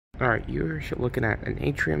Alright, you're looking at an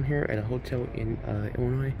atrium here at a hotel in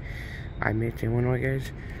Illinois. I made it to Illinois,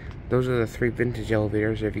 guys. Those are the 3 vintage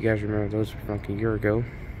elevators, if you guys remember those from like a year ago.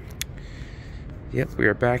 Yep, we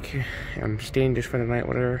are back. I'm staying just for the night,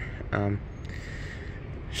 whatever.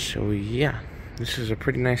 So yeah, this is a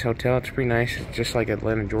pretty nice hotel. It's pretty nice. It's just like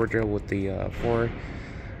Atlanta, Georgia, with the 4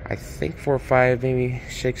 or 5, maybe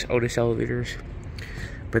 6 Otis elevators.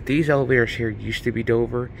 But these elevators here used to be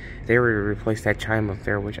Dover. They were to replace that chime up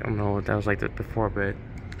there, which I don't know what that was like before, but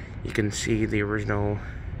you can see the original,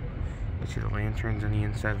 you see the lanterns on the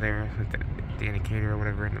inside there, with the indicator or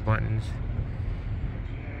whatever, and the buttons.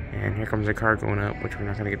 And here comes a car going up, which we're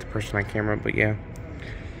not going to get the person on camera, but yeah.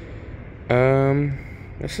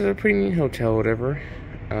 This is a pretty neat hotel, whatever.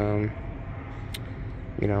 You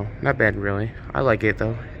know, not bad really. I like it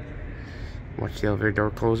though. Watch the elevator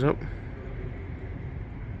door close up.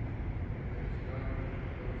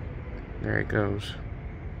 There it goes.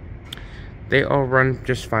 They all run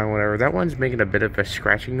just fine, whatever. That one's making a bit of a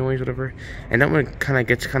scratching noise, whatever. And that one kind of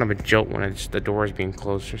gets kind of a jolt when the door is being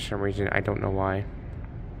closed for some reason. I don't know why.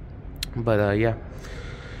 But, yeah.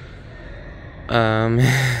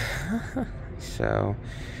 So,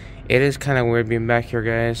 it is kind of weird being back here,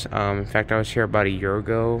 guys. In fact, I was here about a year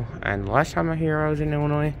ago. And the last time I was in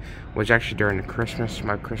Illinois was actually during the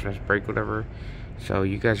my Christmas break, whatever. So,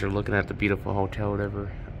 you guys are looking at the beautiful hotel,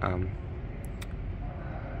 whatever.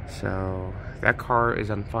 So that car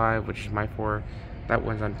is on 5, which is my 4. That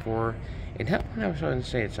one's on 4, and that one I was going to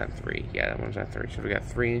say it's on 3. Yeah, that one's on 3. So we got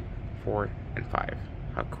 3, 4, and 5.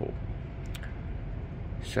 How cool!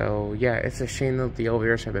 So yeah, it's a shame that the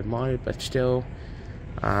elevators have been modded, but still,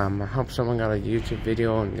 I hope someone got a YouTube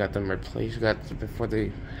video and got them replaced. Before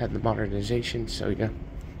they had the modernization. So yeah,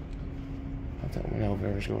 I thought one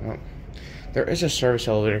elevator was going up. There is a service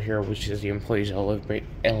elevator here, which is the employees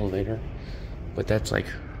elevator, but that's like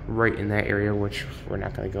right in that area, which we're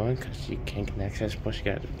not going to go in because you can't get access, plus you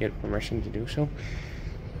got to get permission to do so,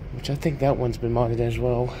 which I think that one's been modded as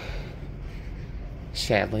well,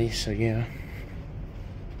 sadly. So yeah,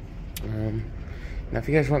 now if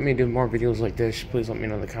you guys want me to do more videos like this, please let me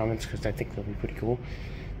know in the comments, because I think they'll be pretty cool.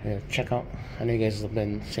 Check out, I know you guys have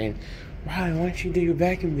been saying, Ryan, why don't you do your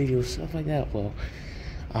vacuum videos, stuff like that. Well,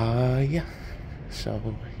 yeah. So,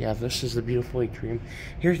 yeah, this is the beautiful atrium.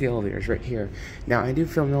 Here's the elevators right here. Now, I do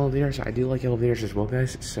film elevators. I do like elevators as well,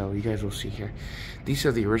 guys. So, you guys will see here. These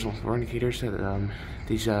are the original floor indicators that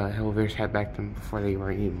these elevators had back then before they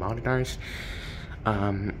were even modernized.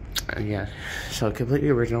 Yeah, so completely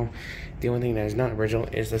original. The only thing that is not original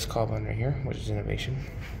is this column right here, which is innovation.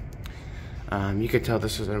 You could tell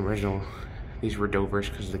this is an original. These were Dovers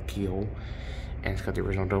because of the keyhole. And it's got the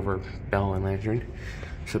original Dover bell and lantern.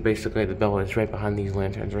 So basically the bell is right behind these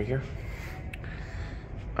lanterns right here.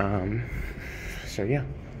 So yeah.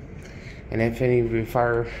 And if any of you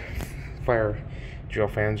fire drill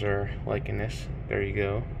fans are liking this, there you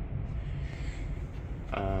go.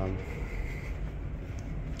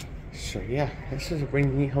 So yeah, this is a pretty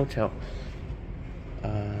neat hotel.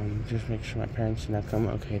 Just make sure my parents did not come.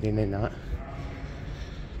 Okay, they did not.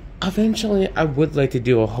 Eventually, I would like to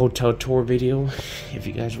do a hotel tour video, if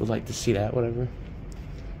you guys would like to see that, whatever.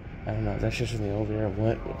 I don't know, that's just in the over there.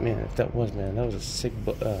 What, man, if that was, man, that was a sick,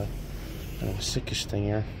 sickest thing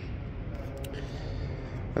here.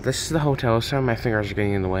 But this is the hotel. Some of my fingers are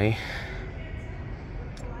getting in the way.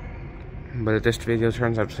 But if this video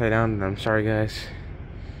turns upside down, then I'm sorry, guys.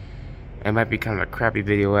 It might be kind of a crappy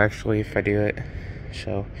video, actually, if I do it.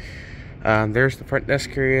 So, there's the front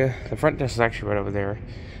desk area. The front desk is actually right over there.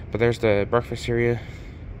 But there's the breakfast area,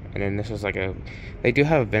 and then this is like they do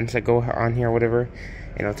have events that go on here, whatever.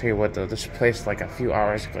 And I'll tell you what, though, this place, like a few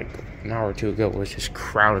hours, like an hour or two ago, was just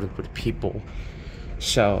crowded with people.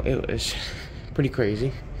 So it was pretty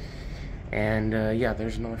crazy. And yeah,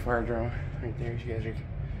 there's another fire drone right there, if you guys are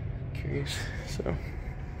curious. So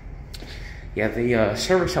yeah, the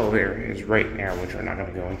service elevator is right there, which we're not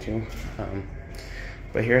going to go into.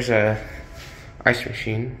 But here's a ice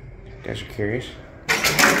machine, if you guys are curious.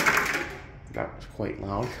 That was quite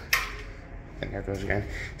loud. And there it goes again.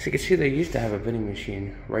 So you can see they used to have a vending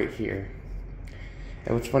machine right here.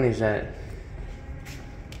 And what's funny is that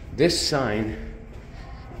this sign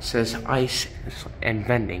says ice and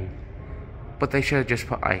vending. But they should have just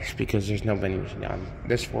put ice, because there's no vending machine on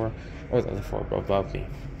this floor or the other floor above me.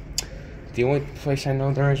 The only place I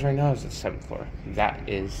know there is right now is the 7th floor. That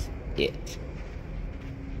is it.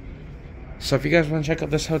 So if you guys want to check out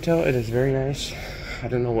this hotel, it is very nice. I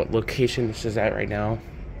don't know what location this is at right now.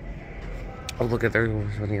 Oh, look at there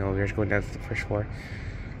goes one of the elevators going down to the first floor.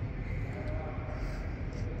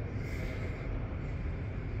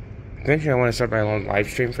 Eventually I want to start my own live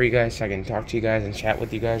stream for you guys so I can talk to you guys and chat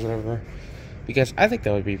with you guys, whatever. Because I think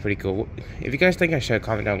that would be pretty cool. If you guys think I should,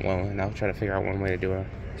 comment down below and I'll try to figure out one way to do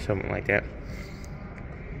something like that.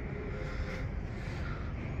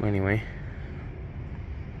 Anyway.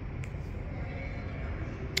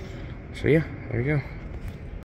 So yeah, there you go.